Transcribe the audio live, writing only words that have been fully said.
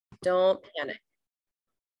Don't panic.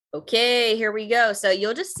 Okay, here we go. So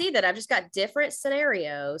you'll just see that I've just got different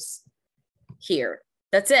scenarios here.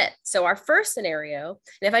 That's it. So our first scenario,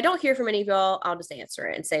 and if I don't hear from any of y'all, I'll just answer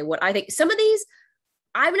it and say what I think. Some of these,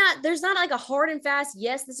 there's not like a hard and fast,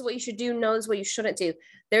 yes, this is what you should do, no, this is what you shouldn't do.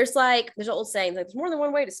 There's an old saying, like, there's more than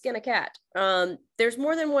one way to skin a cat. There's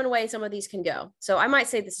more than one way some of these can go. So I might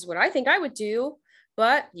say this is what I think I would do,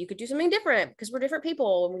 but you could do something different because we're different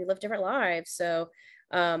people and we live different lives. So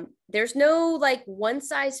there's no like one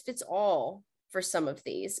size fits all for some of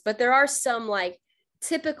these, but there are some like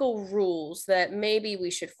typical rules that maybe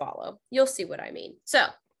we should follow. You'll see what I mean. So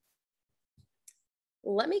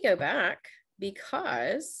let me go back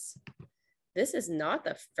because this is not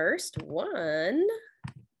the first one.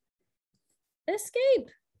 Escape.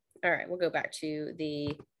 All right, we'll go back to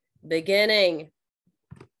the beginning.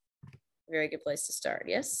 Very good place to start.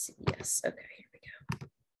 Yes, yes. Okay, here we go.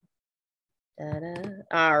 Da-da.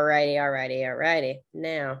 All righty.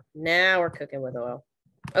 Now we're cooking with oil.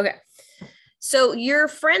 Okay. So your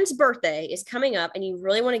friend's birthday is coming up and you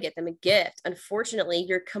really want to get them a gift. Unfortunately,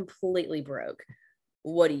 you're completely broke.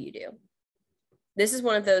 What do you do? This is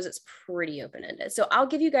one of those that's pretty open-ended. So I'll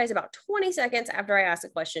give you guys about 20 seconds after I ask a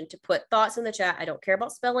question to put thoughts in the chat. I don't care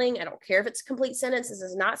about spelling. I don't care if it's a complete sentence. This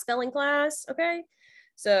is not spelling class, okay?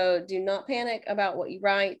 So do not panic about what you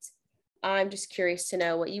write. I'm just curious to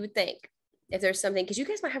know what you would think. If there's something, because you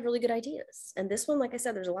guys might have really good ideas. And this one, like I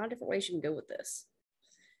said, there's a lot of different ways you can go with this.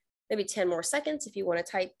 Maybe 10 more seconds if you want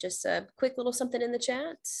to type just a quick little something in the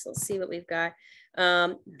chat. Let's see what we've got.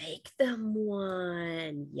 Make them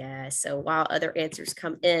one. Yes. So while other answers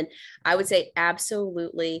come in, I would say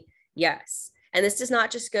absolutely yes. And this does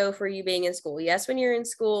not just go for you being in school. Yes, when you're in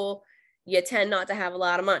school, you tend not to have a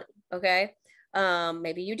lot of money. Okay.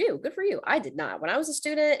 Maybe you do. Good for you. I did not. When I was a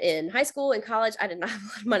student in high school and college, I did not have a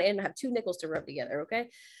lot of money. I didn't have 2 nickels to rub together.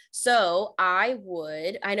 Okay. So I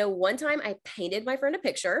know one time I painted my friend a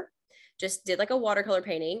picture, just did like a watercolor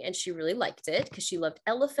painting, and she really liked it because she loved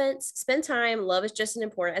elephants. Spend time. Love is just as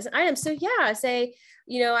important as an item. So yeah, I say,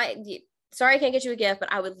 sorry, I can't get you a gift,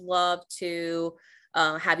 but I would love to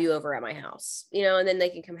have you over at my house, and then they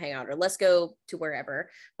can come hang out, or let's go to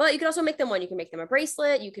wherever. But you can also make them one. You can make them a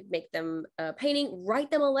bracelet. You could make them a painting,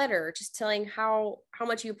 write them a letter, just telling how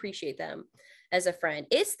much you appreciate them as a friend.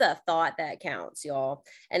 It's the thought that counts, y'all.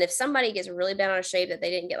 And if somebody gets really bent out of shape that they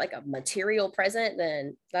didn't get like a material present,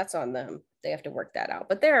 then that's on them. They have to work that out.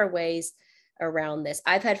 But there are ways around this.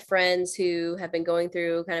 I've had friends who have been going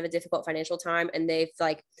through kind of a difficult financial time, and they've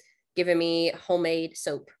like given me homemade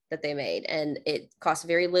soap that they made, and it costs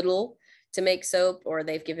very little to make soap. Or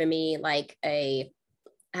they've given me like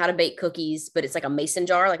how to bake cookies, but it's like a mason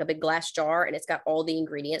jar, like a big glass jar, and it's got all the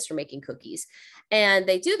ingredients for making cookies. And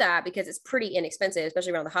they do that because it's pretty inexpensive,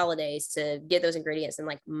 especially around the holidays, to get those ingredients and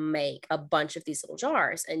like make a bunch of these little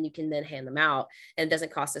jars, and you can then hand them out, and it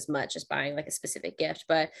doesn't cost as much as buying like a specific gift.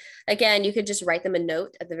 But again, you could just write them a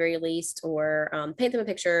note at the very least, or paint them a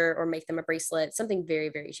picture, or make them a bracelet, something very,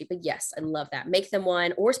 very cheap. But yes, I love that. Make them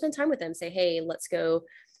one, or spend time with them. Say, hey, let's go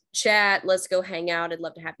chat, let's go hang out. I'd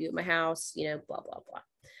love to have you at my house, blah, blah, blah.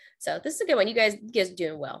 So this is a good one. You guys are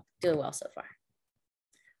doing well so far.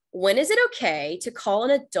 When is it okay to call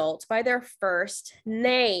an adult by their first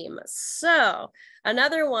name? So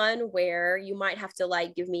another one where you might have to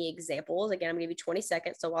like give me examples. Again, I'm gonna give you 20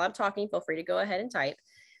 seconds. So while I'm talking, feel free to go ahead and type.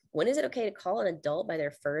 When is it okay to call an adult by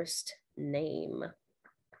their first name?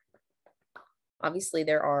 Obviously,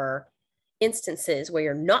 there are instances where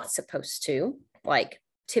you're not supposed to, like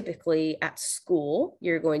typically at school,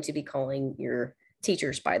 you're going to be calling your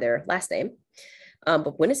teachers by their last name.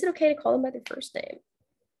 But when is it okay to call them by their first name?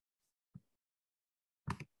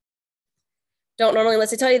 Don't normally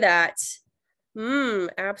unless I tell you that.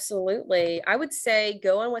 Absolutely. I would say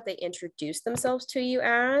go on what they introduce themselves to you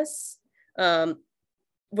as.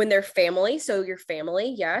 When they're family, so your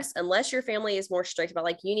family, yes, unless your family is more strict about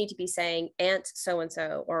like you need to be saying aunt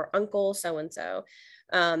so-and-so or uncle so-and-so.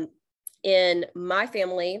 In my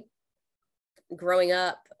family, growing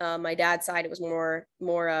up, my dad's side, it was more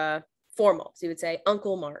formal. So you would say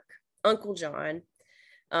Uncle Mark, Uncle John.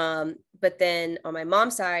 But then on my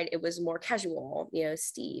mom's side, it was more casual,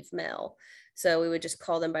 Steve, Mel. So we would just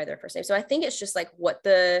call them by their first name. So I think it's just like what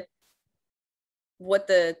the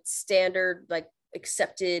standard, like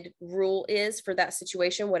accepted rule is for that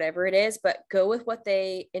situation, whatever it is, but go with what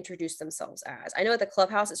they introduce themselves as. I know at the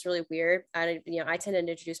clubhouse, it's really weird. I tend to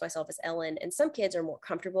introduce myself as Ellen, and some kids are more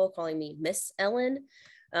comfortable calling me Miss Ellen,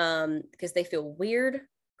 because they feel weird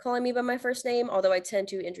calling me by my first name, although I tend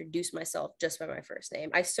to introduce myself just by my first name.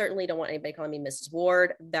 I certainly don't want anybody calling me Mrs.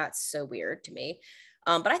 Ward. That's so weird to me.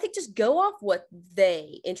 But I think just go off what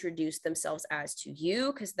they introduce themselves as to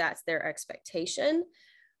you, because that's their expectation.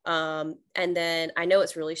 And then I know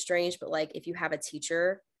it's really strange, but like if you have a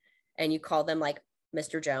teacher and you call them like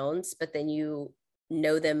Mr. Jones, but then you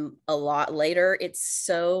know them a lot later, it's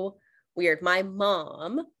so weird. My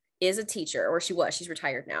mom is a teacher, or she's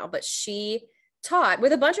retired now, but she taught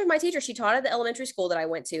with a bunch of my teachers. She taught at the elementary school that I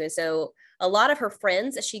went to. And so a lot of her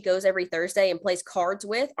friends that she goes every Thursday and plays cards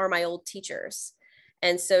with are my old teachers.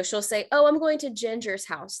 And so she'll say, oh, I'm going to Ginger's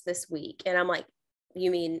house this week. And I'm like, you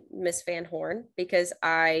mean Miss Van Horn? Because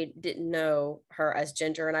I didn't know her as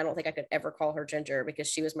Ginger, and I don't think I could ever call her Ginger because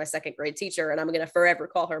she was my second grade teacher, and I'm going to forever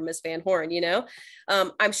call her Miss Van Horn, you know?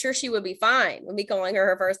 I'm sure she would be fine with me calling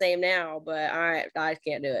her first name now, but I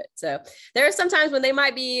can't do it. So there are some times when they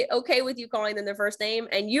might be okay with you calling them their first name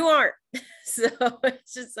and you aren't. So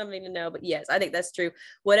it's just something to know. But yes, I think that's true.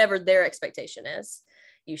 Whatever their expectation is,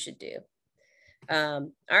 you should do. All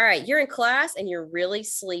right, you're in class and you're really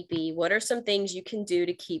sleepy. What are some things you can do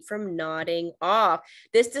to keep from nodding off?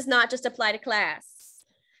 This does not just apply to class.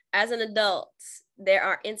 As an adult, there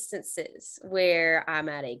are instances where I'm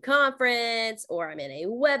at a conference or I'm in a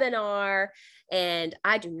webinar and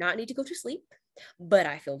I do not need to go to sleep, but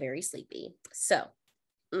I feel very sleepy. So,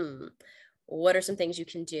 what are some things you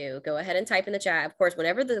can do? Go ahead and type in the chat. Of course,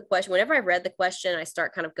 whenever I've read the question, I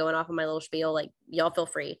start kind of going off on my little spiel, like y'all feel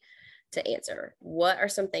free to answer. What are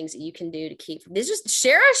some things that you can do to keep this? Just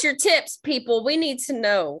share us your tips, people. We need to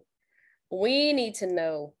know.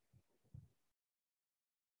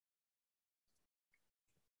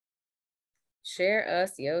 Share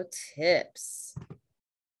us your tips.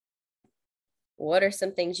 What are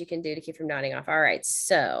some things you can do to keep from nodding off? All right,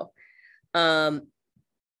 so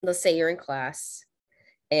let's say you're in class,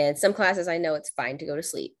 and some classes I know it's fine to go to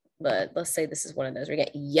sleep, but let's say this is one of those where you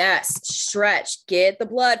get, yes, stretch, get the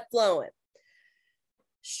blood flowing,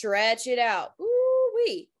 stretch it out.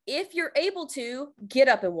 Ooh-wee. If you're able to, get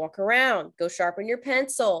up and walk around, go sharpen your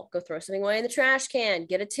pencil, go throw something away in the trash can,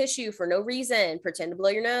 get a tissue for no reason, pretend to blow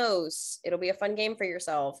your nose. It'll be a fun game for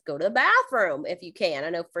yourself. Go to the bathroom if you can. I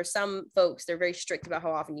know for some folks, they're very strict about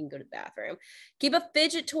how often you can go to the bathroom. Keep a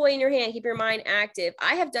fidget toy in your hand, keep your mind active.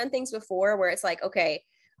 I have done things before where it's like, okay,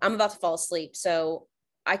 I'm about to fall asleep. So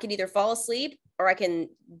I could either fall asleep or I can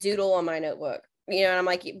doodle on my notebook. You know, and I'm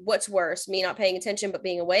like, what's worse, me not paying attention but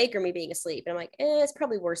being awake, or me being asleep? And I'm like, it's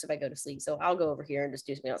probably worse if I go to sleep. So I'll go over here and just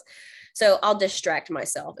do something else. So I'll distract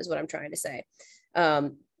myself is what I'm trying to say,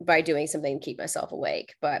 by doing something to keep myself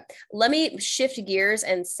awake. But let me shift gears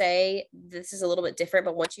and say this is a little bit different.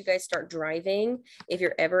 But once you guys start driving, if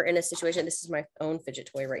you're ever in a situation, this is my own fidget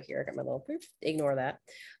toy right here. I got my little, ignore that.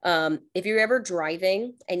 If you're ever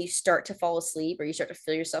driving and you start to fall asleep, or you start to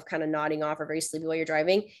feel yourself kind of nodding off or very sleepy while you're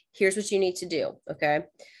driving, here's what you need to do. Okay.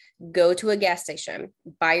 Go to a gas station,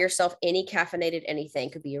 buy yourself any caffeinated anything.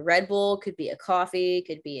 Could be a Red Bull, could be a coffee,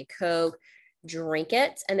 could be a Coke. Drink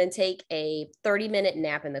it, and then take a 30-minute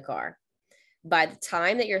nap in the car. By the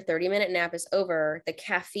time that your 30-minute nap is over, the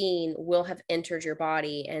caffeine will have entered your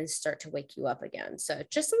body and start to wake you up again. So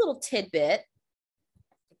just a little tidbit.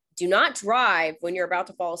 Do not drive when you're about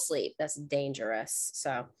to fall asleep. That's dangerous.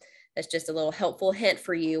 So that's just a little helpful hint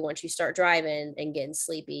for you once you start driving and getting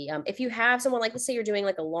sleepy. If you have someone, like, let's say you're doing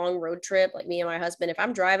like a long road trip, like me and my husband, if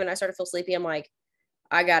I'm driving, I start to feel sleepy, I'm like,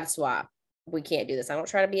 I got to swap. We can't do this. I don't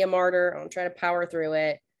try to be a martyr. I don't try to power through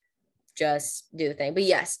it. Just do the thing. But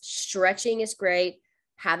yes, stretching is great.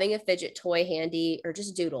 Having a fidget toy handy, or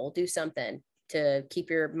just do something to keep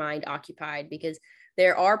your mind occupied, because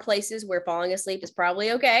there are places where falling asleep is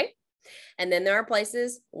probably okay. And then there are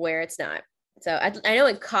places where it's not. So I know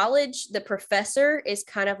in college, the professor is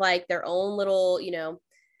kind of like their own little,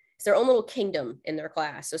 it's their own little kingdom in their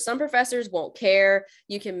class. So some professors won't care.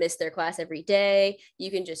 You can miss their class every day.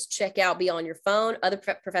 You can just check out, be on your phone. Other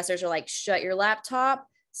professors are like, shut your laptop,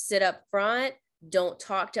 sit up front, don't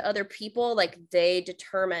talk to other people. Like, they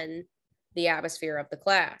determine the atmosphere of the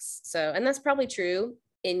class. So, and that's probably true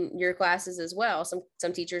in your classes as well.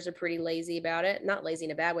 Some teachers are pretty lazy about it, not lazy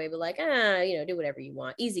in a bad way, but like, do whatever you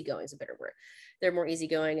want. Easygoing is a better word. They're more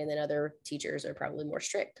easygoing, and then other teachers are probably more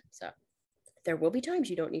strict. So there will be times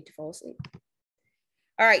you don't need to fall asleep.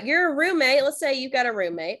 All right, you're a roommate. Let's say you've got a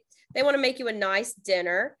roommate. They want to make you a nice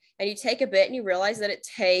dinner, and you take a bit and you realize that it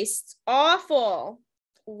tastes awful.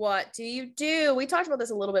 What do you do? We talked about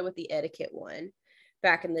this a little bit with the etiquette one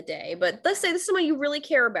back in the day, but let's say this is someone you really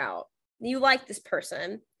care about. You like this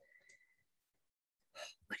person.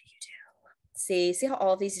 What do you do? See how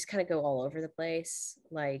all of these just kind of go all over the place?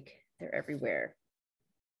 Like, they're everywhere.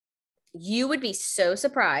 You would be so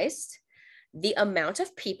surprised the amount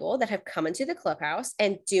of people that have come into the clubhouse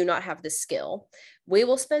and do not have the skill. We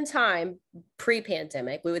will spend time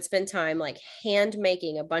pre-pandemic. We would spend time like hand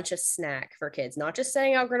making a bunch of snack for kids, not just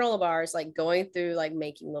setting out granola bars, like going through like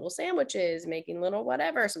making little sandwiches, making little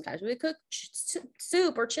whatever. Sometimes we would cook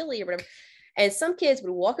soup or chili or whatever. And some kids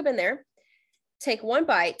would walk up in there, take one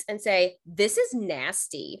bite and say, this is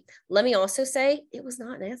nasty. Let me also say it was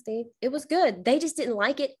not nasty. It was good. They just didn't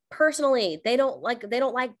like it personally. They don't like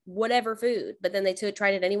whatever food, but then they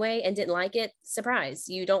tried it anyway and didn't like it. Surprise.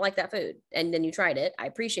 You don't like that food. And then you tried it. I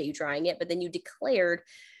appreciate you trying it, but then you declared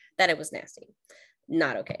that it was nasty.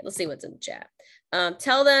 Not okay. Let's see what's in the chat.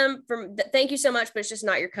 Tell them thank you so much, but it's just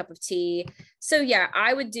not your cup of tea. So yeah,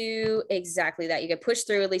 I would do exactly that. You could push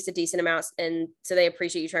through at least a decent amount, and so they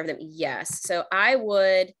appreciate you trying for them. Yes. So I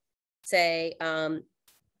would say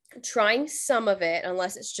trying some of it,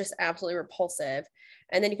 unless it's just absolutely repulsive.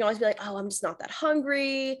 And then you can always be like, oh, I'm just not that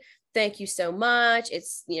hungry. Thank you so much.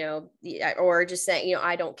 It's, or just saying,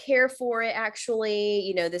 I don't care for it.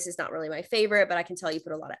 Actually, this is not really my favorite, but I can tell you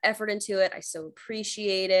put a lot of effort into it. I so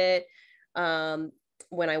appreciate it.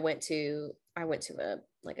 When I went to a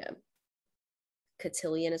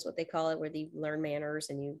cotillion is what they call it, where you learn manners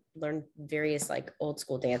and you learn various like old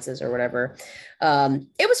school dances or whatever.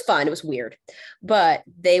 It was fun. It was weird, but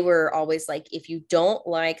they were always like, if you don't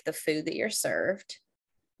like the food that you're served,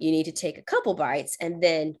 you need to take a couple bites and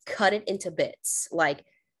then cut it into bits, like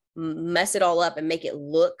mess it all up and make it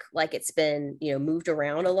look like it's been, moved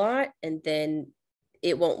around a lot. And then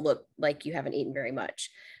it won't look like you haven't eaten very much.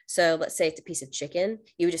 So let's say it's a piece of chicken.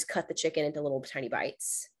 You would just cut the chicken into little tiny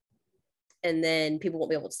bites. And then people won't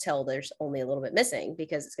be able to tell there's only a little bit missing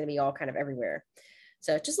because it's going to be all kind of everywhere.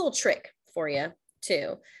 So just a little trick for you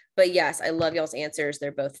too. But yes, I love y'all's answers.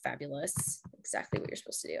 They're both fabulous. Exactly what you're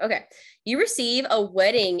supposed to do. Okay. You receive a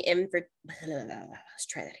wedding let's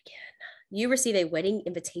try that again. You receive a wedding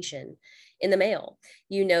invitation in the mail.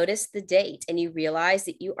 You notice the date and you realize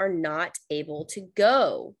that you are not able to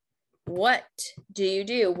go. What do you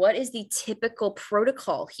do? What is the typical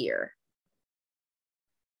protocol here?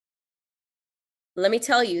 Let me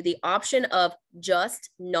tell you, the option of just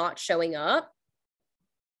not showing up,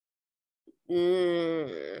 don't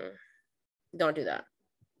do that.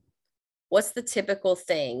 What's the typical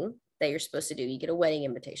thing that you're supposed to do? You get a wedding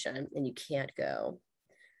invitation and you can't go.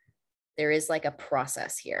 There is like a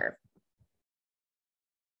process here.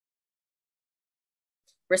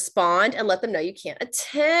 Respond and let them know you can't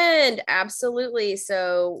attend. Absolutely.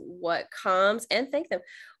 So what comes, and thank them,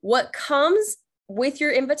 what comes with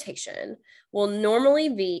your invitation will normally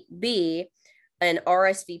be an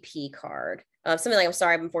RSVP card. Something like, I'm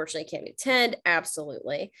sorry, I unfortunately can't attend.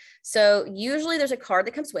 Absolutely. So usually there's a card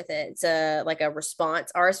that comes with it. It's like a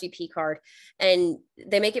response RSVP card. And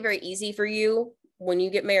they make it very easy for you. When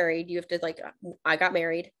you get married, you have to I got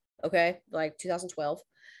married, okay, like 2012.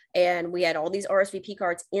 And we had all these RSVP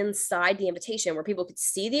cards inside the invitation where people could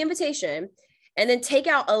see the invitation and then take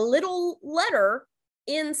out a little letter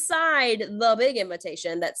inside the big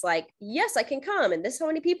invitation that's like, yes, I can come, and this is how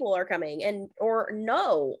many people are coming, and or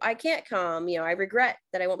no, I can't come, I regret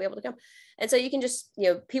that I won't be able to come. And so you can just,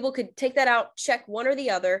 people could take that out, check one or the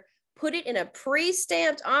other, put it in a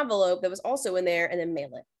pre-stamped envelope that was also in there, and then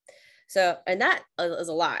mail it. So, and that is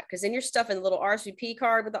a lot, because then you're stuffing the little RSVP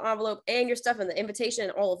card with the envelope, and you're stuffing the invitation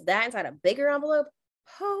and all of that inside a bigger envelope.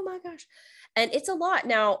 Oh my gosh. And it's a lot.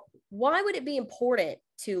 Now, why would it be important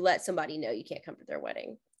to let somebody know you can't come to their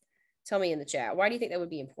wedding? Tell me in the chat. Why do you think that would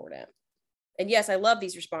be important? And yes, I love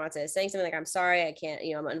these responses. Saying something like, I'm sorry, I can't,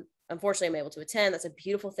 unfortunately I'm able to attend. That's a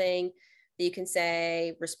beautiful thing that you can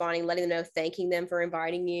say. Responding, letting them know, thanking them for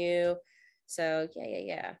inviting you. So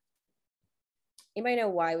yeah. Anybody know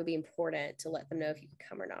why it would be important to let them know if you can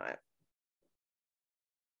come or not?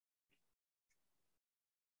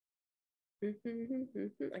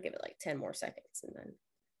 I'll give it like 10 more seconds and then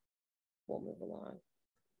we'll move along.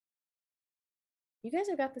 You guys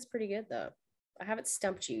have got this pretty good though. I haven't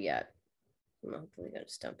stumped you yet. I'm hopefully going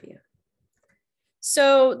to stump you.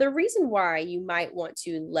 So the reason why you might want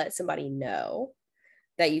to let somebody know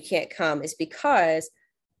that you can't come is because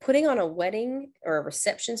putting on a wedding or a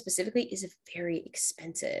reception specifically is very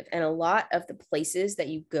expensive. And a lot of the places that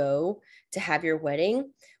you go to have your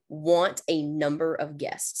wedding want a number of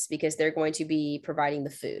guests because they're going to be providing the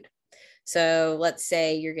food. So let's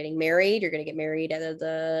say you're getting married, you're going to get married at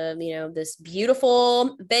this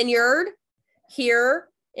beautiful vineyard here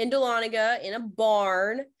in Dahlonega in a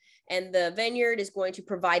barn, and the vineyard is going to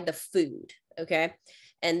provide the food. Okay.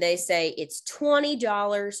 And they say it's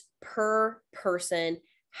 $20 per person.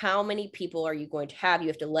 How many people are you going to have? You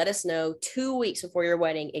have to let us know 2 weeks before your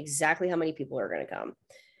wedding exactly how many people are going to come.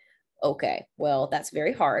 Okay, well, that's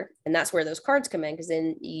very hard. And that's where those cards come in, because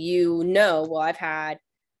then well, I've had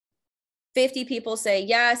 50 people say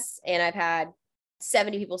yes, and I've had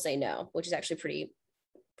 70 people say no, which is actually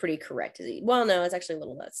pretty correct. Well, no, it's actually a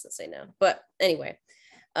little less to say no. But anyway,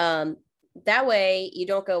 that way you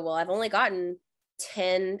don't go, well, I've only gotten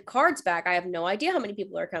 10 cards back. I have no idea how many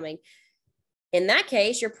people are coming. In that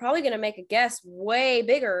case, you're probably going to make a guess way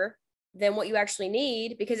bigger than what you actually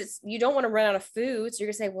need, because you don't want to run out of food. So you're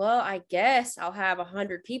gonna say, well, I guess I'll have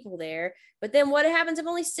 100 people there. But then what happens if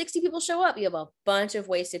only 60 people show up? You have a bunch of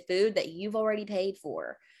wasted food that you've already paid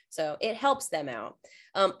for. So it helps them out.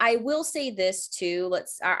 I will say this too.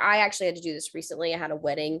 I actually had to do this recently. I had a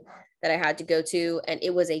wedding that I had to go to, and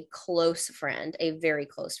it was a close friend, a very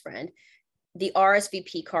close friend. The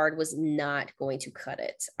RSVP card was not going to cut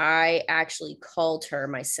it. I actually called her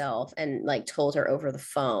myself and told her over the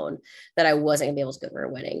phone that I wasn't gonna be able to go to her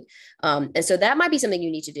wedding. And so that might be something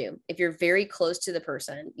you need to do. If you're very close to the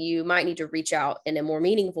person, you might need to reach out in a more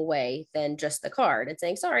meaningful way than just the card and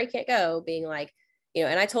saying, sorry, can't go, being like,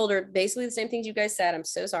 and I told her basically the same things you guys said. I'm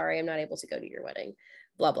so sorry, I'm not able to go to your wedding,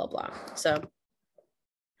 blah, blah, blah. So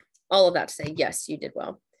all of that to say, yes, you did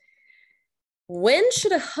well. When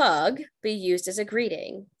should a hug be used as a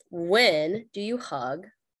greeting? When do you hug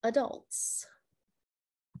adults?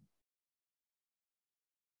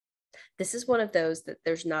 This is one of those that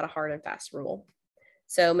there's not a hard and fast rule.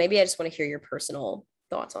 So maybe I just want to hear your personal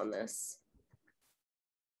thoughts on this.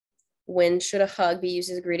 When should a hug be used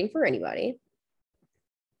as a greeting for anybody?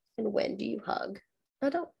 And when do you hug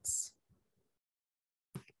adults?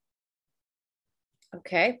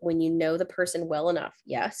 Okay, when you know the person well enough,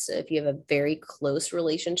 yes. So if you have a very close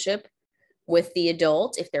relationship with the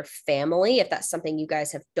adult, if they're family, if that's something you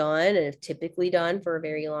guys have done and have typically done for a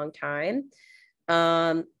very long time.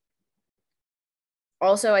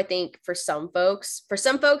 Also, I think for some folks,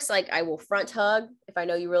 I will front hug if I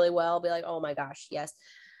know you really well, be like, oh my gosh, yes.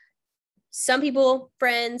 Some people,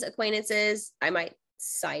 friends, acquaintances, I might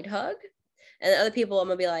side hug. And other people, I'm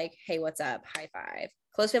gonna be like, hey, what's up? High five.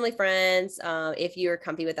 Close family, friends, if you're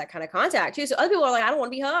comfy with that kind of contact too. So other people are like, I don't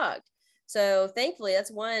want to be hugged. So thankfully,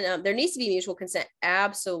 that's one. There needs to be mutual consent.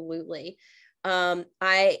 Absolutely. Pandemic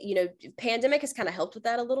has kind of helped with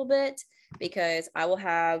that a little bit, because I will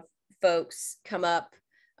have folks come up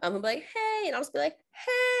who'll be like, hey, and I'll just be like,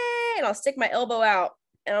 hey, and I'll stick my elbow out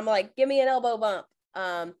and I'm like, give me an elbow bump.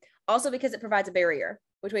 Also because it provides a barrier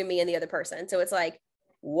between me and the other person. So it's like,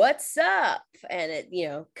 what's up? And it,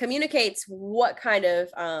 communicates what kind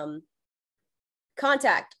of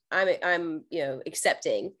contact I'm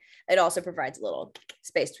accepting. It also provides a little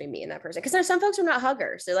space between me and that person. Because there's some folks who are not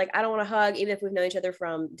huggers. They're like, I don't want to hug, even if we've known each other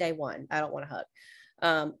from day one. I don't want to hug.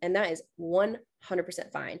 And that is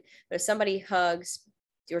 100% fine. But if somebody hugs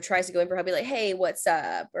or tries to go in for a hug, be like, hey, what's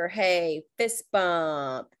up? Or hey, fist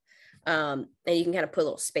bump. And you can kind of put a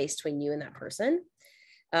little space between you and that person.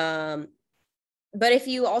 But if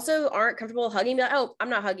you also aren't comfortable hugging, be like, oh, I'm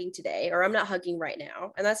not hugging today, or I'm not hugging right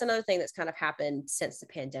now. And that's another thing that's kind of happened since the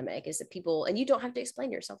pandemic, is that people, and you don't have to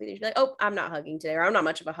explain yourself either. You should be like, oh, I'm not hugging today, or I'm not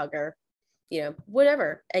much of a hugger,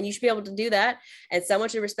 whatever. And you should be able to do that. And someone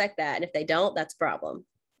should respect that. And if they don't, that's a problem.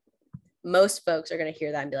 Most folks are going to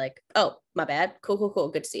hear that and be like, oh, my bad.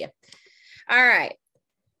 Cool. Good to see you. All right.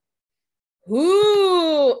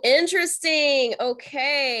 Ooh, interesting.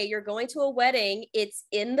 Okay. You're going to a wedding. It's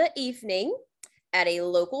in the evening at a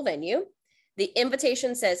local venue. The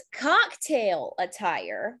invitation says cocktail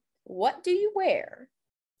attire. What do you wear?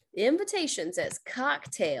 The invitation says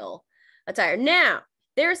cocktail attire. Now,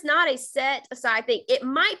 there's not a set aside thing. It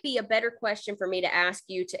might be a better question for me to ask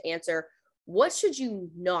you to answer, what should you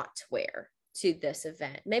not wear to this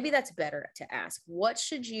event? Maybe that's better to ask. What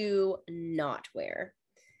should you not wear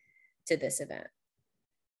to this event?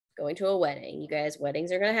 Going to a wedding. You guys,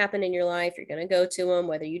 weddings are going to happen in your life. You're going to go to them,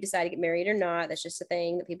 whether you decide to get married or not. That's just a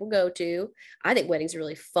thing that people go to. I think weddings are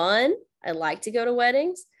really fun. I like to go to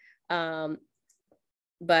weddings.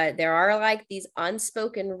 But there are these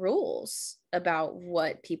unspoken rules about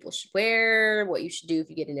what people should wear, what you should do if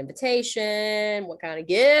you get an invitation, what kind of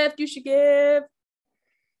gift you should give.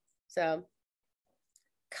 So,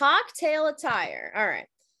 cocktail attire.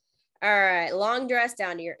 All right, long dress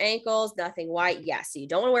down to your ankles, nothing white. Yeah, so you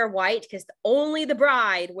don't want to wear white because only the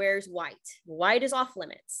bride wears white. White is off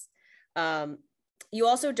limits. You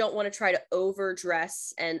also don't want to try to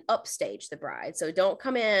overdress and upstage the bride. So don't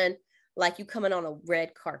come in like you come in on a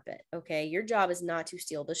red carpet, okay? Your job is not to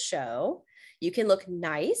steal the show. You can look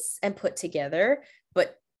nice and put together,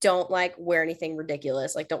 but don't wear anything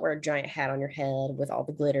ridiculous. Don't wear a giant hat on your head with all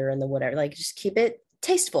the glitter and the whatever. Just keep it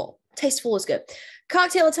tasteful. Tasteful is good.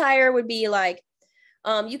 Cocktail attire would be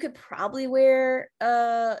You could probably wear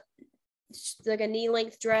like a knee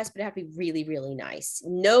length dress, but it have to be really, really nice.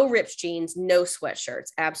 No ripped jeans, no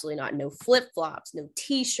sweatshirts, absolutely not. No flip flops, no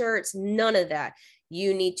t-shirts, none of that.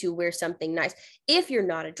 You need to wear something nice. If you're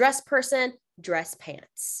not a dress person, dress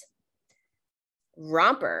pants,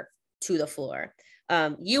 romper to the floor.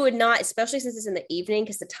 You would not, especially since it's in the evening,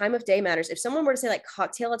 because the time of day matters. If someone were to say like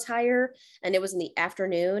cocktail attire and it was in the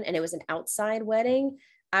afternoon and it was an outside wedding,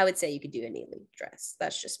 I would say you could do a knee length dress.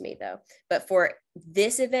 That's just me though. But for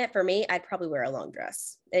this event, for me, I'd probably wear a long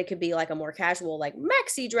dress. It could be like a more casual, like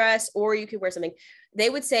maxi dress, or you could wear something. They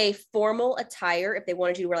would say formal attire if they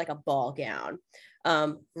wanted you to wear like a ball gown.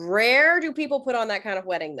 Rare do people put on that kind of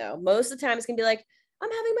wedding though. Most of the time it's gonna be like, I'm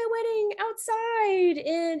having my wedding outside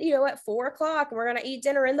in, at 4 o'clock and we're going to eat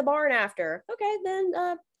dinner in the barn after. Okay,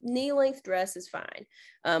 then knee length dress is fine.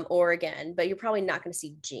 Or again, but you're probably not going to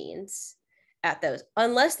see jeans at those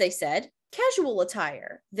unless they said casual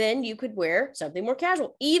attire. Then you could wear something more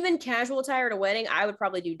casual. Even casual attire at a wedding, I would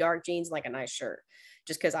probably do dark jeans, like a nice shirt,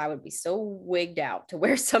 just because I would be so wigged out to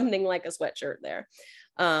wear something like a sweatshirt there.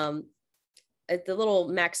 The little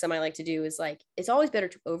maxim I like to do is like, it's always better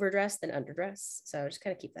to overdress than underdress. So just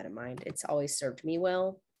kind of keep that in mind. It's always served me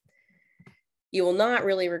well. You will not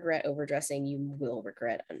really regret overdressing. You will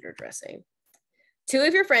regret underdressing. Two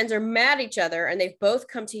of your friends are mad at each other and they've both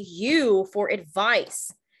come to you for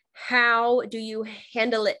advice. How do you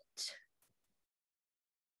handle it?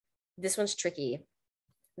 This one's tricky.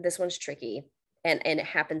 This one's tricky. And it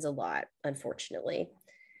happens a lot, unfortunately.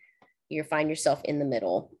 You find yourself in the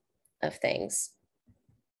middle of things.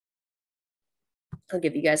 I'll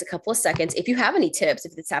give you guys a couple of seconds. If you have any tips,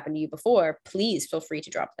 if it's happened to you before, please feel free to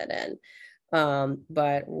drop that in.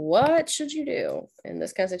 But what should you do in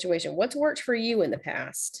this kind of situation? What's worked for you in the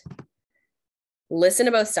past? Listen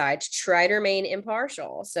to both sides. Try to remain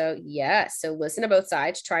impartial. So yes, so listen to both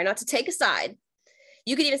sides. Try not to take a side.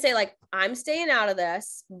 You could even say like, I'm staying out of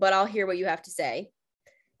this, but I'll hear what you have to say.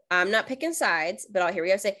 I'm not picking sides, but I'll hear what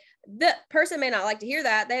you have to say. The person may not like to hear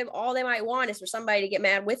that. All they might want is for somebody to get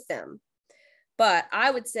mad with them. But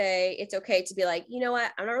I would say it's okay to be like, you know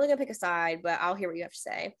what? I'm not really gonna pick a side, but I'll hear what you have to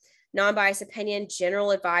say. Non-biased opinion,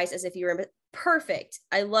 general advice as if you were perfect.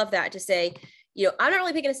 I love that, to say, I'm not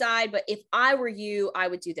really picking a side, but if I were you, I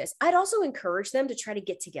would do this. I'd also encourage them to try to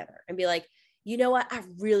get together and be like, you know what? I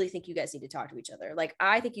really think you guys need to talk to each other. Like,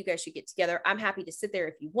 I think you guys should get together. I'm happy to sit there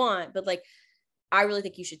if you want, but like, I really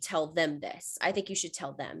think you should tell them this. I think you should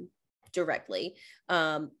tell them directly.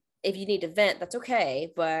 If you need to vent, that's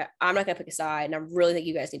okay, but I'm not going to pick a side. And I really think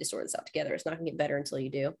you guys need to sort this out together. It's not going to get better until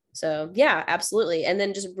you do. So yeah, absolutely. And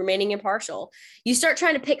then just remaining impartial. You start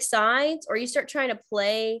trying to pick sides, or you start trying to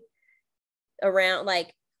play around,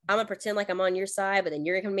 like, I'm going to pretend like I'm on your side, but then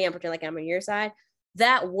you're going to come to me and pretend like I'm on your side.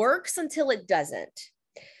 That works until it doesn't.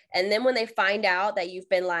 And then when they find out that you've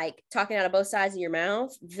been like talking out of both sides of your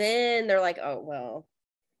mouth, then they're like, oh, well,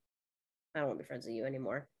 I don't want to be friends with you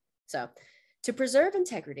anymore. So to preserve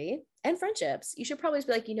integrity and friendships, you should probably just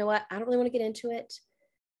be like, you know what? I don't really want to get into it.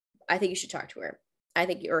 I think you should talk to her. I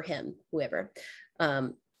think, or him, whoever.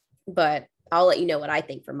 But I'll let you know what I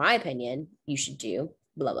think. For my opinion, you should do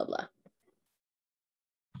blah, blah, blah.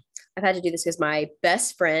 I've had to do this because my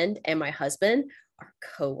best friend and my husband are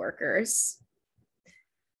coworkers.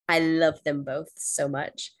 I love them both so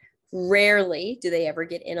much. Rarely do they ever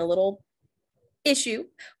get in a little issue,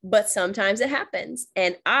 but sometimes it happens.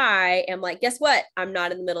 And I am like, guess what? I'm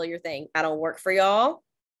not in the middle of your thing. I don't work for y'all.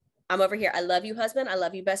 I'm over here. I love you, husband. I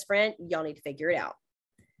love you, best friend. Y'all need to figure it out.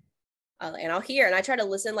 And I'll hear, and I try to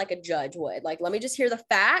listen like a judge would. Like, let me just hear the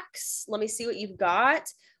facts. Let me see what you've got.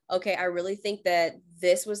 Okay, I really think that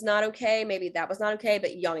this was not okay. Maybe that was not okay,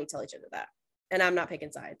 but y'all need to tell each other that. And I'm not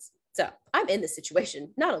picking sides. So I'm in this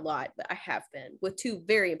situation, not a lot, but I have been with two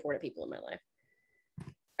very important people in my life. All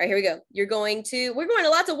right, here we go. We're going to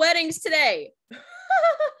lots of weddings today.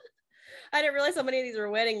 I didn't realize how many of these were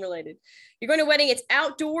wedding related. You're going to a wedding. It's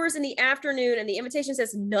outdoors in the afternoon, and the invitation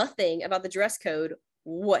says nothing about the dress code.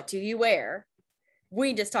 What do you wear?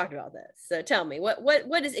 We just talked about this. So tell me,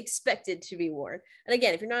 what is expected to be worn? And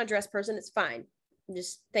again, if you're not a dress person, it's fine.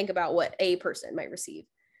 Just think about what a person might receive,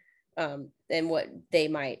 and what they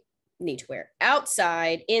might need to wear.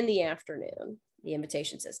 Outside in the afternoon, the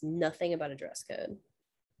invitation says nothing about a dress code.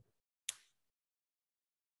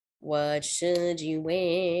 What should you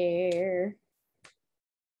wear?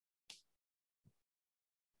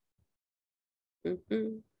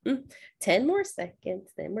 10 more seconds,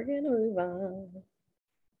 then we're gonna move on.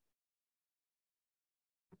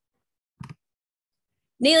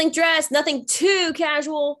 Knee-length dress, nothing too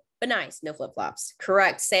casual, but nice. No flip-flops.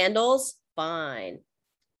 Correct. Sandals, fine.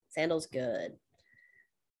 Sandals, good.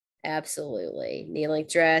 Absolutely.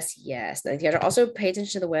 Knee-length dress. Yes. Now you gotta also pay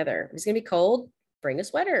attention to the weather. If it's gonna be cold, bring a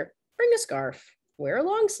sweater, bring a scarf, wear a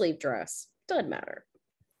long sleeve dress. Doesn't matter.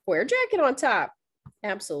 Wear a jacket on top.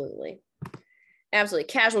 Absolutely. Absolutely.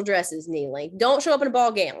 Casual dresses, knee length. Don't show up in a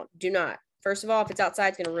ball gown. Do not. First of all, if it's outside,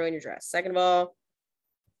 it's gonna ruin your dress. Second of all,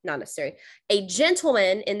 not necessary. A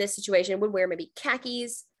gentleman in this situation would wear maybe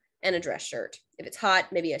khakis and a dress shirt. If it's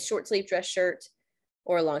hot, maybe a short sleeve dress shirt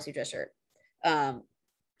or a long sleeve dress shirt.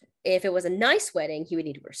 If it was a nice wedding, he would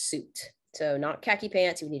need to wear a suit. So not khaki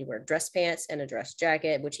pants, he would need to wear dress pants and a dress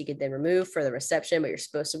jacket, which he could then remove for the reception, but you're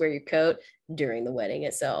supposed to wear your coat during the wedding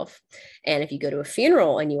itself. And if you go to a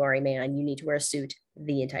funeral and you are a man, you need to wear a suit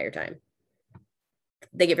the entire time.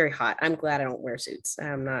 They get very hot. I'm glad I don't wear suits.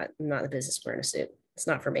 I'm not in the business of wearing a suit. It's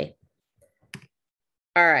not for me.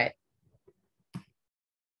 All right.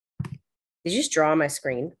 Did you just draw on my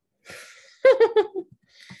screen?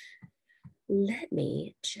 Let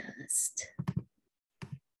me just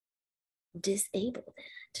disable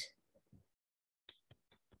that.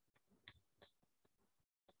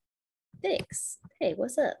 Thanks. Hey,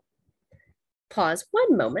 what's up? Pause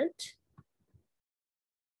 1 moment.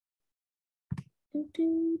 Never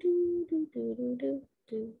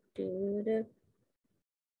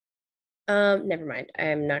mind.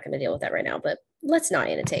 I'm not going to deal with that right now, but let's not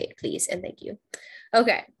annotate, please, and thank you.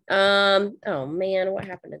 Okay. Oh man, what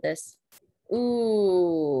happened to this? Ooh.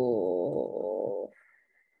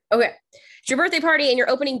 Okay. It's your birthday party and you're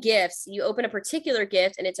opening gifts. You open a particular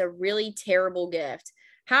gift and it's a really terrible gift.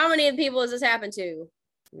 How many of the people has this happened to?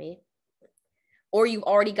 Me? Or you've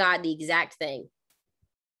already got the exact thing.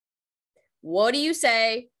 What do you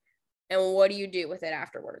say and what do you do with it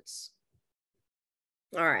afterwards?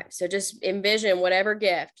 All right. So just envision whatever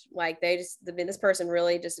gift, like this person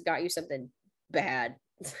really just got you something bad.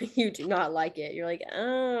 You do not like it. You're like,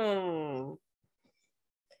 oh.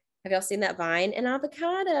 Have y'all seen that Vine? An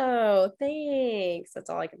avocado. Thanks.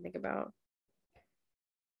 That's all I can think about.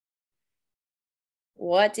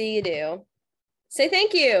 What do you do? Say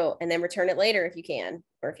thank you and then return it later if you can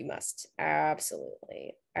or if you must.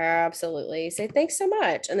 Absolutely. Absolutely. Say thanks so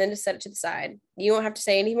much and then just set it to the side. You won't have to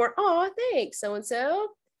say anymore. Oh, thanks. So-and-so.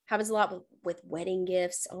 Happens a lot with wedding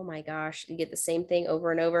gifts. Oh my gosh. You get the same thing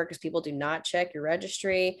over and over because people do not check your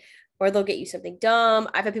registry or they'll get you something dumb.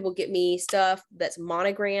 I've had people get me stuff that's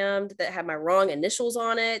monogrammed that have my wrong initials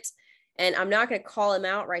on it. And I'm not going to call them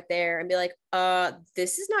out right there and be like,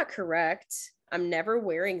 this is not correct. I'm never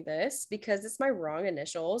wearing this because it's my wrong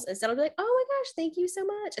initials. Instead, I'll be like, oh my gosh, thank you so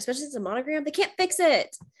much. Especially if it's a monogram, they can't fix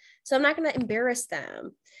it. So I'm not going to embarrass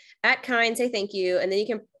them. At Kind, say thank you. And then you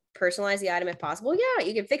can personalize the item if possible. Yeah,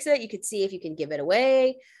 you can fix it. You could see if you can give it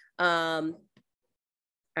away. I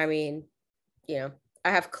mean, you know, I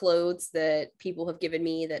have clothes that people have given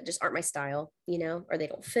me that just aren't my style, you know, or they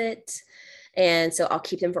don't fit. And so I'll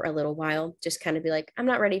keep them for a little while, just kind of be like, I'm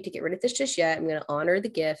not ready to get rid of this just yet. I'm going to honor the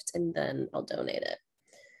gift and then I'll donate it.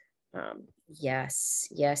 Yes,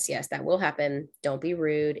 that will happen. Don't be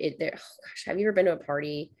rude. Oh gosh, have you ever been to a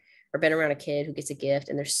party or been around a kid who gets a gift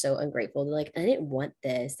and they're so ungrateful? They're like, I didn't want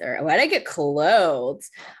this, or why did I get clothes?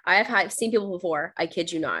 I've seen people before, I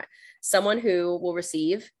kid you not, someone who will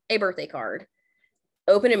receive a birthday card,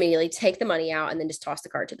 open immediately, take the money out, and then just toss the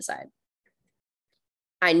card to the side.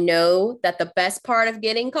 I know that the best part of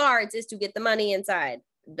getting cards is to get the money inside.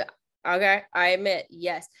 Okay, I admit,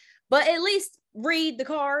 yes. But at least read the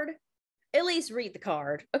card. At least read the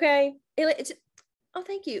card, okay? Oh,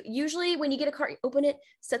 thank you. Usually when you get a card, you open it,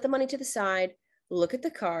 set the money to the side, look at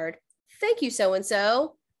the card. Thank you,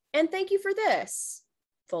 so-and-so, and thank you for this.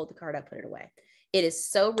 Fold the card up, put it away. It is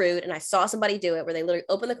so rude, and I saw somebody do it where they literally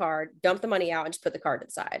open the card, dump the money out, and just put the card to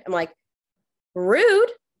the side. I'm like,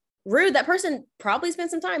 rude. That person probably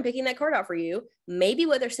spent some time picking that card out for you. Maybe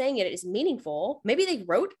what they're saying it is meaningful. Maybe they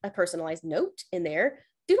wrote a personalized note in there.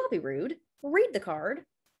 Do not be rude. Read the card.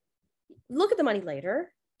 Look at the money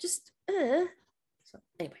later. Just, So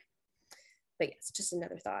anyway, but yes, just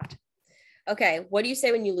another thought. Okay, what do you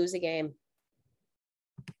say when you lose a game?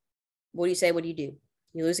 What do you say? What do you do?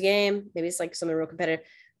 You lose a game. Maybe it's like something real competitive.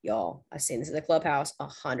 Y'all, I've seen this in the clubhouse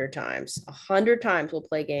 100 times. 100 times we'll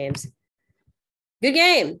play games. Good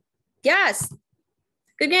game. Yes.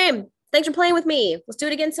 Good game. Thanks for playing with me. Let's do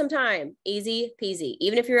it again sometime. Easy peasy.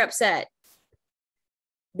 Even if you're upset,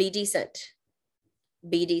 be decent.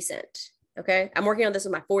 Be decent. Okay. I'm working on this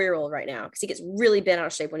with my 4-year-old right now because he gets really bent out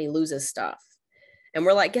of shape when he loses stuff. And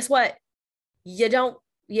we're like, guess what? You don't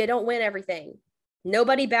win everything.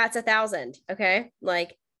 Nobody bats 1,000. Okay.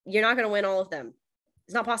 Like, you're not going to win all of them.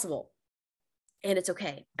 It's not possible. And it's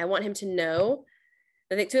okay. I want him to know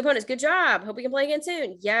I think 2 opponents. Good job. Hope we can play again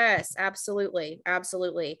soon. Yes, absolutely.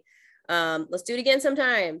 Absolutely. Let's do it again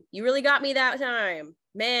sometime. You really got me that time.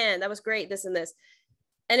 Man, that was great. This and this.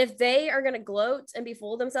 And if they are going to gloat and be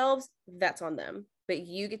full of themselves, that's on them. But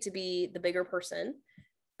you get to be the bigger person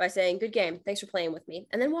by saying, good game. Thanks for playing with me.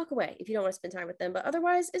 And then walk away if you don't want to spend time with them. But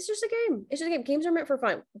otherwise, it's just a game. It's just a game. Games are meant for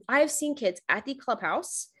fun. I have seen kids at the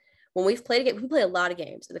clubhouse when we've played a game. We play a lot of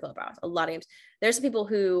games at the clubhouse, a lot of games. There's some people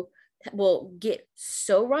who will get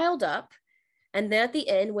so riled up. And then at the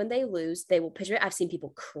end, when they lose, they will pitch it. I've seen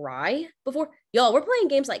people cry before. Y'all, we're playing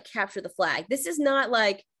games like Capture the Flag. This is not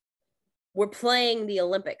like we're playing the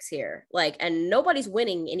Olympics here. Like, and nobody's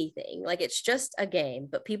winning anything. Like, it's just a game.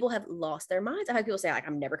 But people have lost their minds. I've had people say, like,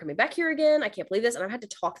 I'm never coming back here again. I can't believe this. And I've had to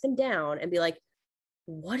talk them down and be like,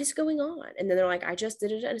 what is going on? And then they're like, I just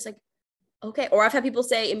did it. And it's like, okay. Or I've had people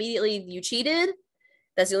say immediately, you cheated.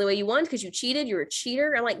 That's the only way you won because you cheated. You're a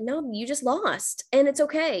cheater. I'm like, no, you just lost. And it's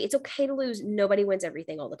okay. It's okay to lose. Nobody wins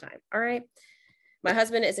everything all the time. All right. My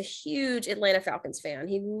husband is a huge Atlanta Falcons fan.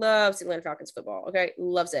 He loves Atlanta Falcons football. Okay.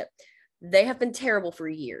 Loves it. They have been terrible for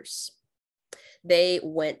years. They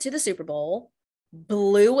went to the Super Bowl,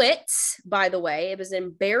 blew it, by the way. It was an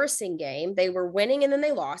embarrassing game. They were winning and then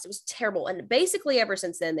they lost. It was terrible. And basically ever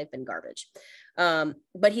since then, they've been garbage.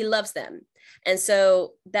 But he loves them. And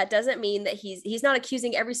so that doesn't mean that he's not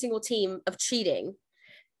accusing every single team of cheating.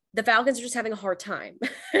 The Falcons are just having a hard time.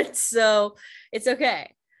 So it's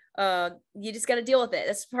okay. You just got to deal with it.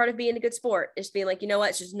 That's part of being a good sport. It's being like, you know what?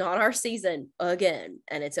 It's just not our season again.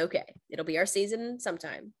 And it's okay. It'll be our season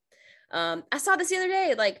sometime. I saw this the other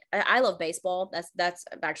day. Like, I love baseball. That's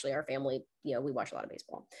actually our family. You know, we watch a lot of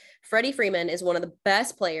baseball. Freddie Freeman is one of the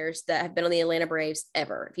best players that have been on the Atlanta Braves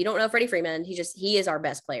ever. If you don't know Freddie Freeman, he is our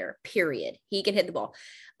best player, period. He can hit the ball.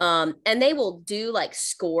 And they will do like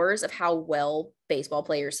scores of how well baseball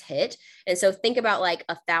players hit. And so think about like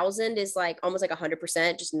 1,000 is like almost like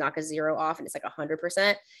 100%, just knock a zero off and it's like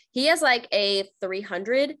 100%. He has like a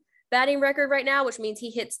 300 batting record right now, which means he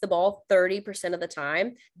hits the ball 30% of the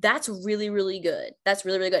time. That's really, really good. That's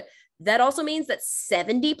really, really good. That also means that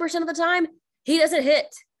 70% of the time he doesn't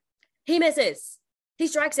hit. He misses. He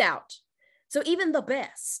strikes out. So even the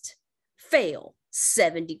best fail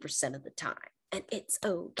 70% of the time. And it's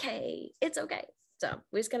okay. It's okay. So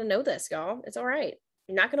we just got to know this, y'all. It's all right.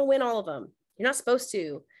 You're not going to win all of them. You're not supposed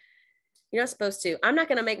to. You're not supposed to. I'm not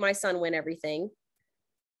going to make my son win everything.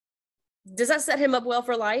 Does that set him up well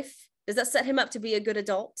for life? Does that set him up to be a good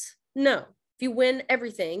adult? No. If you win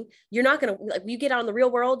everything, you're not going to, like, you get out in the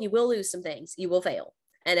real world, you will lose some things. You will fail.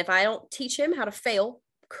 And if I don't teach him how to fail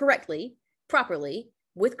correctly, properly,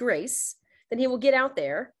 with grace, then he will get out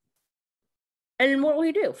there. And what will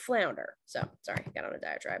he do? Flounder. So, sorry, got on a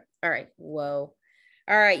diatribe. All right. Whoa.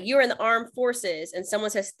 All right. You're in the armed forces and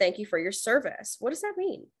someone says, thank you for your service. What does that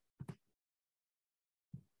mean?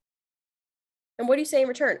 And what do you say in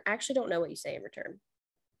return? I actually don't know what you say in return.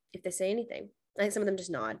 If they say anything, I think some of them just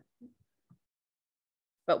nod.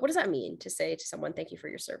 But what does that mean to say to someone, thank you for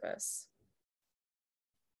your service?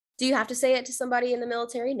 Do you have to say it to somebody in the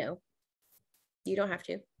military? No, you don't have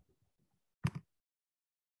to.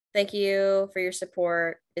 Thank you for your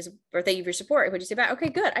support or thank you for your support. Would you say back? Okay,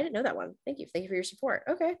 good. I didn't know that one. Thank you. Thank you for your support.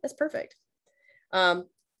 Okay, that's perfect.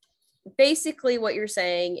 Basically what you're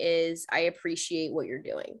saying is I appreciate what you're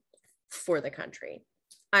doing for the country.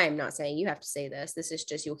 I am not saying you have to say this. This is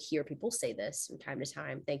just, you'll hear people say this from time to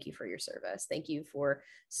time. Thank you for your service. Thank you for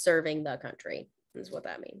serving the country, is what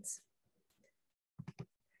that means.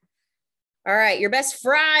 All right, your best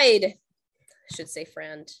friend. I should say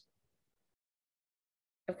friend.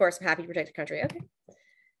 Of course, I'm happy to protect the country.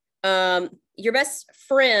 Okay. Your best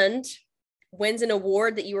friend wins an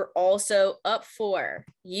award that you were also up for.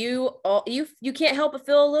 You can't help but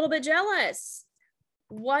feel a little bit jealous.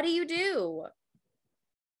 What do you do?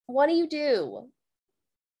 What do you do?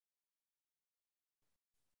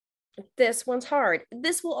 This one's hard.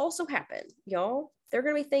 This will also happen, y'all. There are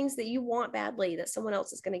going to be things that you want badly that someone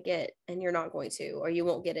else is going to get and you're not going to, or you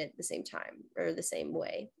won't get it at the same time or the same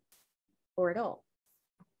way or at all.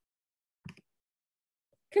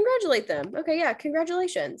 Congratulate them. Okay, yeah,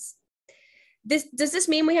 congratulations. Does this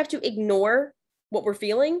mean we have to ignore what we're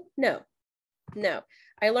feeling? No.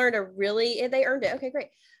 I learned they earned it. Okay, great.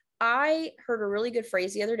 I heard a really good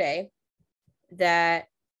phrase the other day that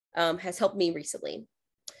has helped me recently.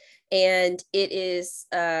 And it is,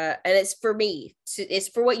 and it's for me, it's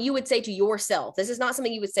for what you would say to yourself. This is not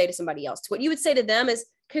something you would say to somebody else. What you would say to them is,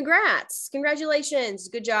 congrats, congratulations,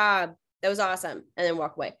 good job. That was awesome. And then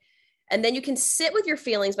walk away. And then you can sit with your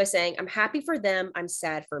feelings by saying, I'm happy for them. I'm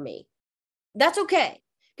sad for me. That's okay.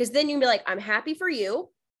 Because then you can be like, I'm happy for you,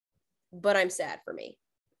 but I'm sad for me.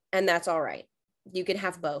 And that's all right. You can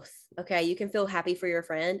have both. Okay. You can feel happy for your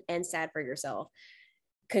friend and sad for yourself.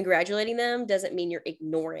 Congratulating them doesn't mean you're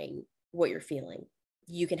ignoring what you're feeling.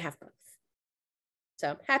 You can have both.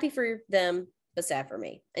 So happy for them, but sad for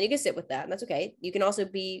me. And you can sit with that, and that's okay. You can also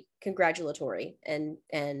be congratulatory and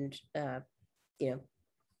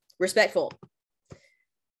respectful.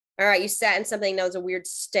 All right, you sat in something that was a weird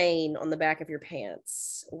stain on the back of your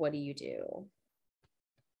pants. What do you do?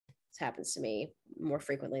 This happens to me more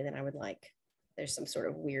frequently than I would like. There's some sort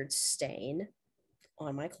of weird stain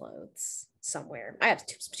on my clothes somewhere. I have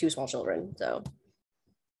two small children, so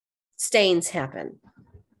stains happen.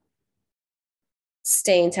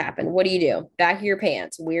 Stains happen. What do you do? Back of your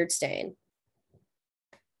pants, weird stain.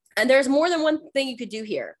 And there's more than one thing you could do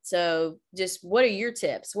here. So just what are your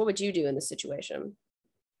tips? What would you do in this situation?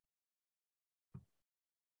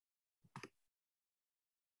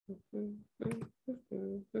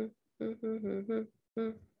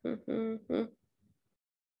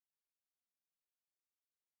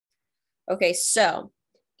 Okay, so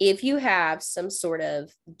if you have some sort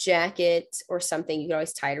of jacket or something, you can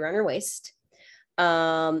always tie it around your waist.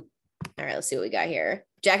 All right, let's see what we got here.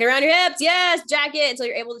 Jacket around your hips. Yes, jacket. So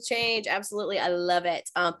you're able to change. Absolutely. I love it.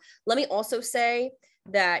 Let me also say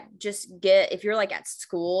that just if you're like at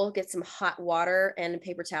school, get some hot water and a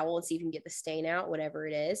paper towel and see if you can get the stain out, whatever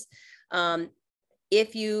it is.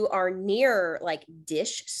 If you are near like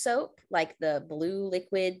dish soap, like the blue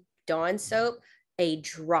liquid Dawn soap, a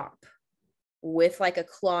drop with like a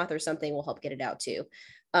cloth or something will help get it out too.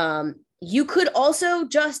 You could also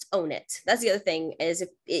just own it. That's the other thing is if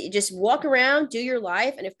it, just walk around, do your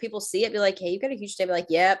life. And if people see it, be like, hey, you got a huge stain, be like,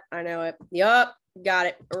 yep, I know it. Yep, got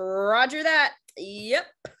it. Roger that. Yep.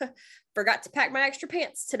 Forgot to pack my extra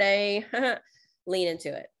pants today. Lean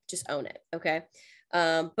into it. Just own it. Okay.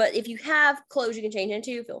 But if you have clothes you can change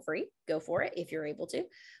into, feel free, go for it. If you're able to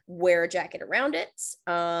wear a jacket around it.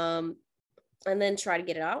 And then try to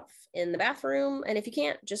get it off in the bathroom. And if you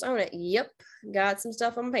can't, just own it. Yep, got some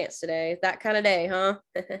stuff on my pants today. That kind of day, huh?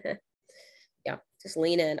 Yeah, just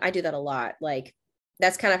lean in. I do that a lot. Like,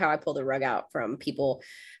 that's kind of how I pull the rug out from people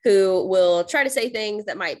who will try to say things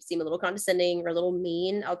that might seem a little condescending or a little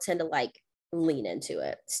mean. I'll tend to like lean into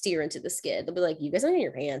it, steer into the skid. They'll be like, you guys are in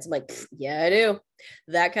your pants. I'm like, yeah, I do.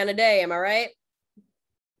 That kind of day. Am I right?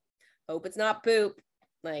 Hope it's not poop.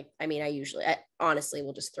 Like, I mean, I honestly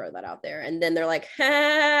will just throw that out there. And then they're like, ha,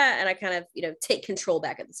 and I kind of, take control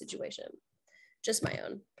back of the situation. Just my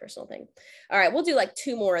own personal thing. All right, we'll do like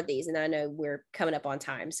 2 more of these. And I know we're coming up on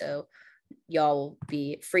time. So y'all will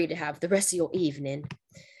be free to have the rest of your evening.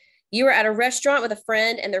 You are at a restaurant with a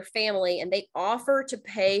friend and their family, and they offer to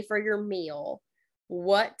pay for your meal.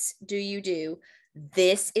 What do you do?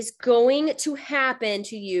 This is going to happen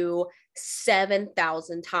to you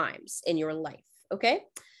 7,000 times in your life. Okay.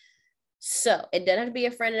 So it doesn't have to be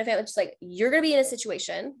a friend and a family. It's just like you're going to be in a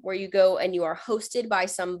situation where you go and you are hosted by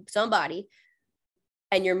somebody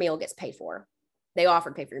and your meal gets paid for. They offer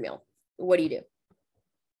to pay for your meal. What do you do?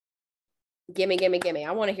 Gimme.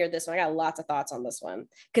 I want to hear this one. I got lots of thoughts on this one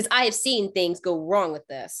because I have seen things go wrong with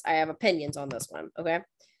this. I have opinions on this one. Okay.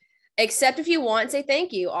 Except if you want, say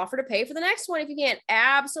thank you. Offer to pay for the next one if you can.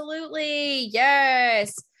 Absolutely.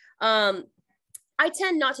 Yes. I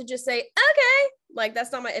tend not to just say, okay, like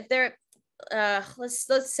that's not my, if they're,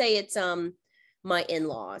 let's say it's, my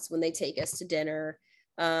in-laws when they take us to dinner.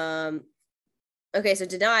 Okay, so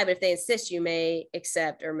deny, but if they insist, you may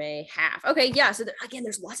accept or may have. Okay, yeah. So again,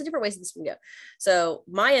 there's lots of different ways this can go. So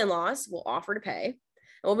my in-laws will offer to pay, and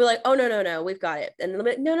we'll be like, oh no, we've got it. And they'll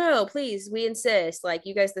be like, no, please, we insist. Like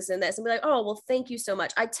you guys, this and this, and be like, oh, well, thank you so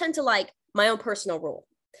much. I tend to like my own personal rule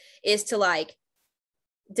is to like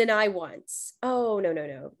deny once. Oh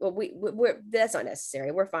no. Well, we're that's not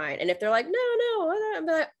necessary. We're fine. And if they're like, no, I'm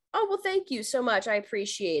like, oh well, thank you so much. I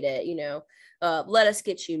appreciate it. Let us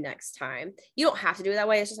get you next time. You don't have to do it that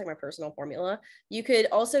way. It's just like my personal formula. You could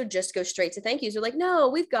also just go straight to thank yous. You're like, no,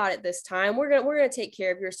 we've got it this time. We're gonna take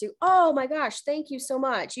care of yours too. Oh my gosh, thank you so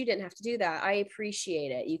much. You didn't have to do that. I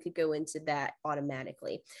appreciate it. You could go into that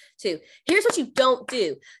automatically too. Here's what you don't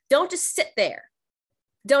do. Don't just sit there.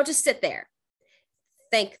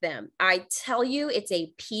 Thank them. I tell you, it's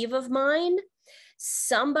a peeve of mine.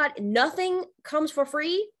 Nothing comes for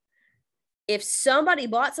free. If somebody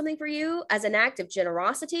bought something for you as an act of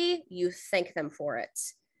generosity, you thank them for it.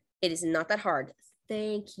 It is not that hard.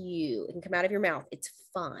 Thank you. It can come out of your mouth. It's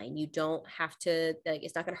fine. You don't have to, like,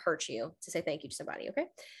 it's not going to hurt you to say thank you to somebody. Okay.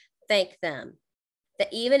 Thank them.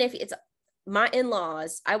 That even if it's my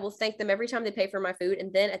in-laws, I will thank them every time they pay for my food.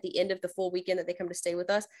 And then at the end of the full weekend that they come to stay with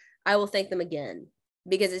us, I will thank them again.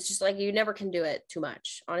 Because it's just like you never can do it too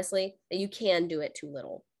much, honestly. And you can do it too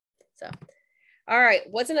little. So, all right.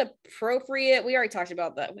 What's an appropriate? We already talked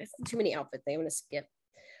about that. Too many outfit things. I'm going to skip.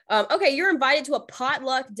 Okay. You're invited to a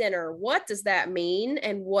potluck dinner. What does that mean?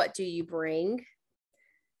 And what do you bring?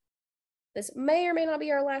 This may or may not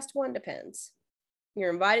be our last one. Depends.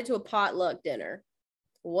 You're invited to a potluck dinner.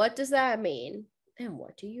 What does that mean? And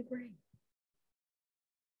what do you bring?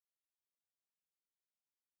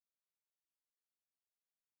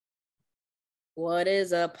 What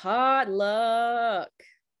is a potluck?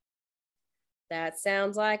 That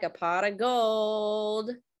sounds like a pot of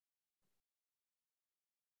gold.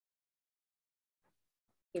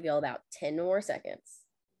 Give y'all about 10 more seconds.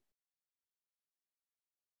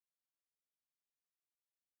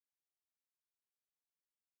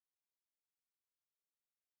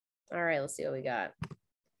 All right, let's see what we got.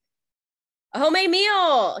 A homemade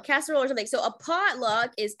meal, a casserole or something. So a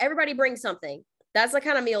potluck is everybody brings something. That's the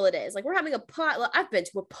kind of meal it is. Like we're having a potluck. I've been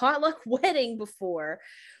to a potluck wedding before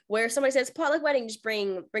where somebody says potluck wedding, just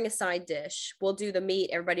bring a side dish. We'll do the meat.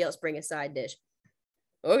 Everybody else bring a side dish.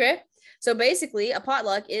 Okay. So basically a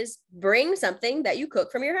potluck is bring something that you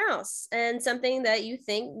cook from your house and something that you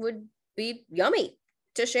think would be yummy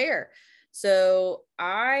to share. So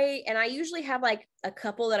I usually have like a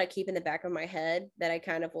couple that I keep in the back of my head that I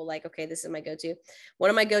kind of will like, okay, this is my go-to. One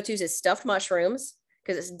of my go-tos is stuffed mushrooms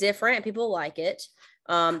because it's different and people like it.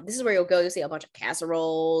 This is where you'll go to see a bunch of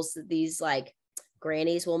casseroles, these like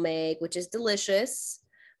grannies will make, which is delicious.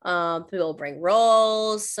 People bring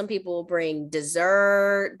rolls, some people bring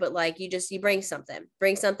dessert, but like you bring something,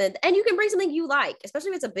 and you can bring something you like,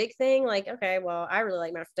 especially if it's a big thing. Like, okay, well, I really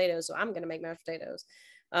like mashed potatoes, so I'm going to make mashed potatoes.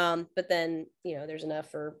 But then, you know, there's enough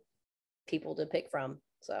for people to pick from.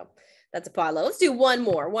 So that's a potluck. Let's do one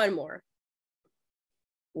more.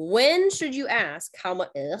 When should you ask how much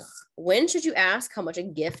a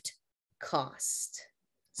gift costs?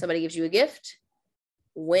 Somebody gives you a gift.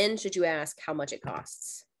 When should you ask how much it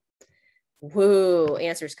costs? Whoa,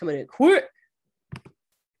 answers coming in quick.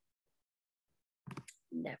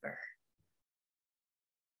 Never.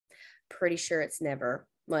 Pretty sure it's never.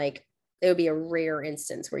 Like, it would be a rare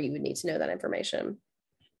instance where you would need to know that information.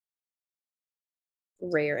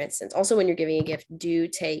 Rare instance. Also, when you're giving a gift, do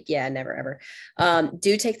take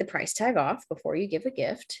the price tag off before you give a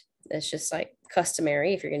gift. It's just like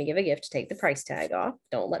customary. If you're going to give a gift, take the price tag off.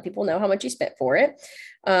 Don't let people know how much you spent for it.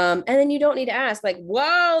 And then you don't need to ask like,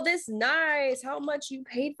 whoa, this nice. How much you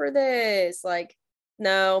paid for this? Like,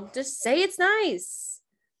 no, just say it's nice.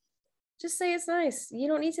 Just say it's nice. You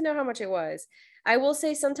don't need to know how much it was. I will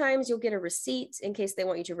say sometimes you'll get a receipt in case they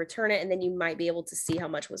want you to return it, and then you might be able to see how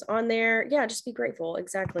much was on there. Yeah, just be grateful.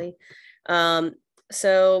 Exactly.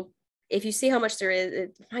 So if you see how much there is,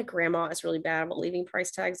 my grandma is really bad about leaving price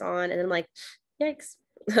tags on, and then I'm like, yikes.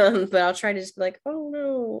 But I'll try to just be like, oh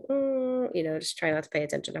no, just try not to pay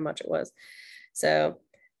attention to how much it was. So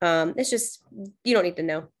it's just, you don't need to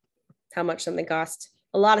know how much something costs.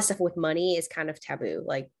 A lot of stuff with money is kind of taboo.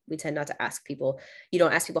 Like we tend not to ask people. You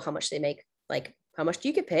don't ask people how much they make. Like, how much do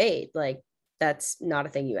you get paid? Like, that's not a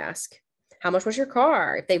thing you ask. How much was your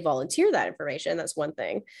car? If they volunteer that information, that's one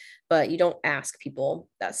thing, but you don't ask people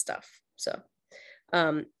that stuff. So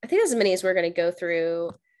I think that's as many as we're going to go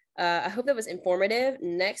through. I hope that was informative.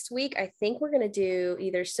 Next week, I think we're going to do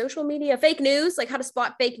either social media, fake news, like how to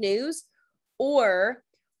spot fake news, or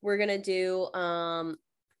we're going to do how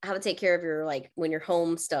to take care of your, like when your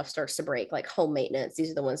home stuff starts to break, like home maintenance.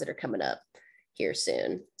 These are the ones that are coming up here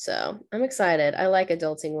soon. So I'm excited. I like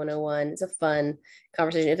Adulting 101. It's a fun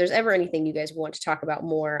conversation. If there's ever anything you guys want to talk about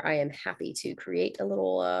more, I am happy to create a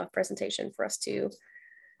little presentation for us to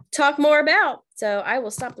talk more about. So I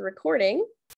will stop the recording